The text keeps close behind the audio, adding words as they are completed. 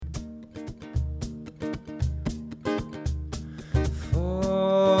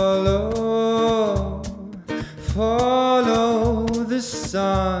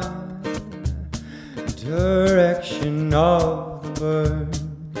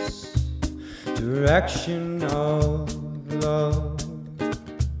direction of love.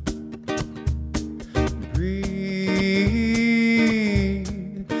 Breathe,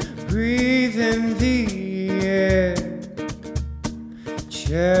 breathe in the air.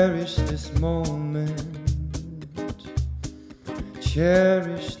 Cherish this moment.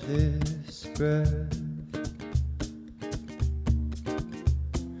 Cherish this breath.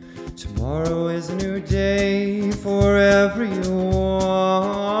 Tomorrow is a new day for everyone.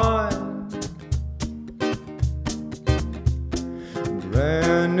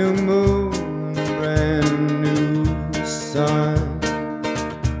 Brand new moon, brand new sun.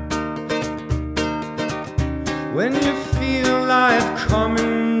 When you feel life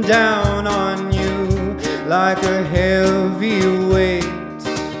coming down on you like a heavy weight,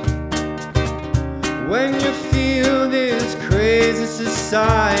 when you feel this crazy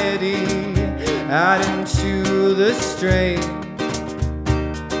society adding to the strain,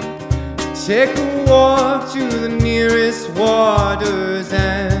 take a walk to the nearest waters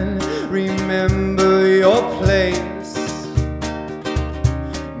and remember your place.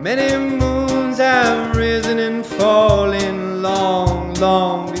 Many moons have risen and fallen long,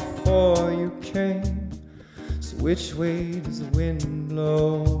 long before you came. So which way does the wind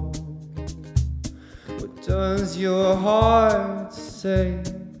blow? What does your heart say?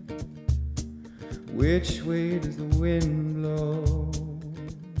 Which way does the wind blow?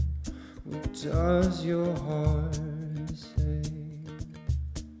 What does your heart say?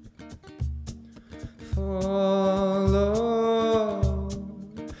 Follow,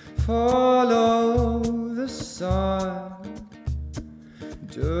 follow the sun,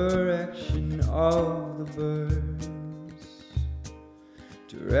 direction of the birds,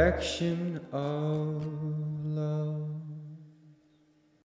 direction of